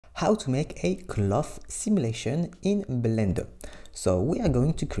how to make a cloth simulation in Blender. So we are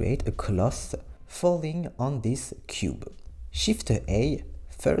going to create a cloth falling on this cube. Shift A.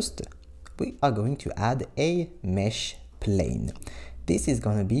 First, we are going to add a mesh plane. This is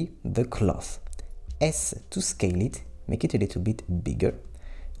going to be the cloth. S to scale it, make it a little bit bigger.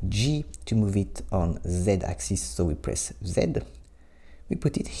 G to move it on Z axis, so we press Z. We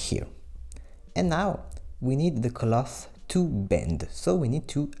put it here. And now we need the cloth to bend, so we need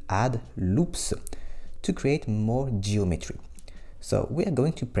to add loops to create more geometry. So we are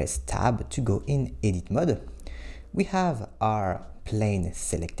going to press Tab to go in edit mode. We have our plane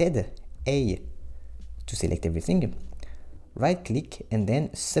selected, A to select everything, right click and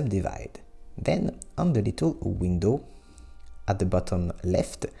then subdivide. Then on the little window at the bottom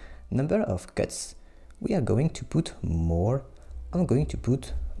left, number of cuts, we are going to put more. I'm going to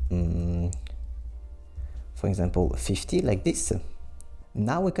put for example 50, like this.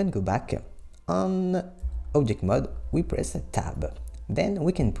 Now we can go back on object mode, we press Tab, then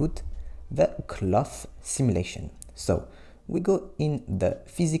we can put the cloth simulation. So we go in the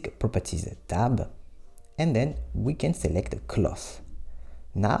physics properties tab and then we can select cloth.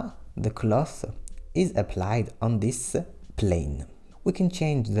 Now the cloth is applied on this plane. We can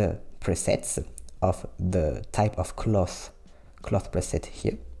change the presets of the type of cloth preset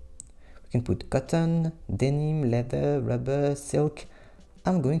here. We can put cotton, denim, leather, rubber, silk.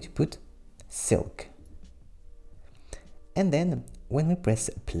 I'm going to put silk. And then when we press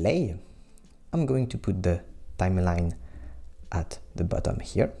play, I'm going to put the timeline at the bottom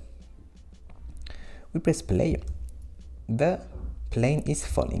here. We press play. The plane is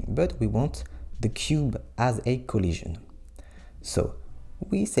falling, but we want the cube as a collision. So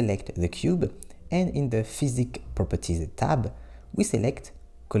we select the cube and in the physics properties tab, we select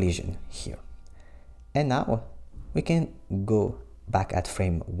collision here. And now we can go back at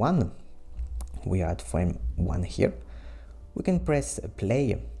frame 1. We are at frame 1 here. We can press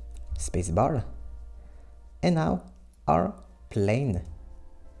play, spacebar, and now our plane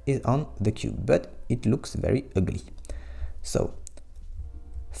is on the cube, but it looks very ugly. So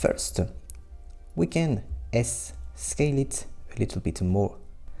first we can scale it a little bit more,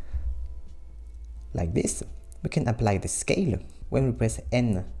 like this. We can apply the scale. When we press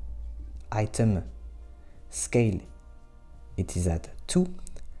N, item, scale, it is at 2.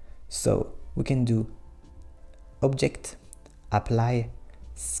 So we can do object, apply,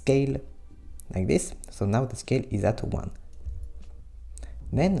 scale, like this. So now the scale is at 1.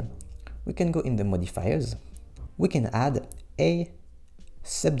 Then we can go in the modifiers. We can add a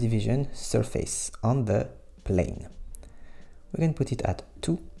subdivision surface on the plane. We can put it at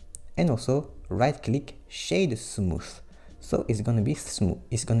 2 and also right click, shade smooth. So it's going to be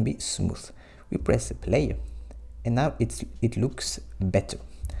smooth. We press play and now it looks better.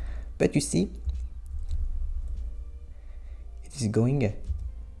 But you see, it is going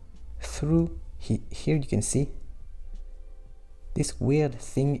through here. You can see this weird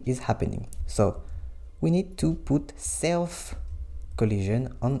thing is happening. So we need to put self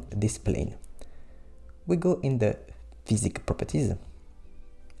collision on this plane. We go in the physics properties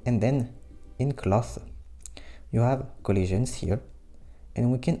and then in cloth you have collisions here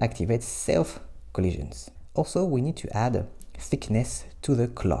and we can activate self collisions. Also we need to add thickness to the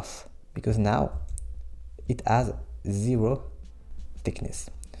cloth because now it has 0 thickness.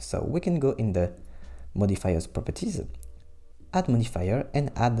 So we can go in the modifiers properties, add modifier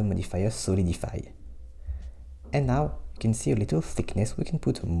and add the modifier solidify. And now you can see a little thickness. We can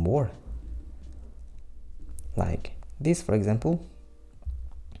put more, like this for example.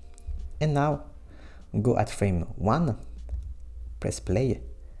 And now go at frame 1, press play,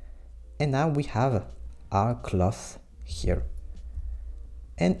 and now we have our cloth here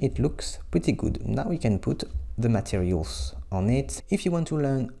and it looks pretty good. Now we can put the materials on it. If you want to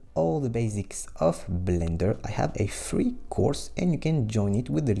learn all the basics of Blender, I have a free course and you can join it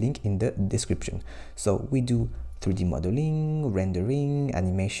with the link in the description. So we do 3D modeling, rendering,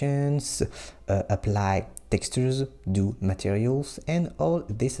 animations, apply textures, do materials and all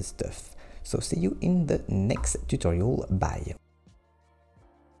this stuff. So see you in the next tutorial. Bye.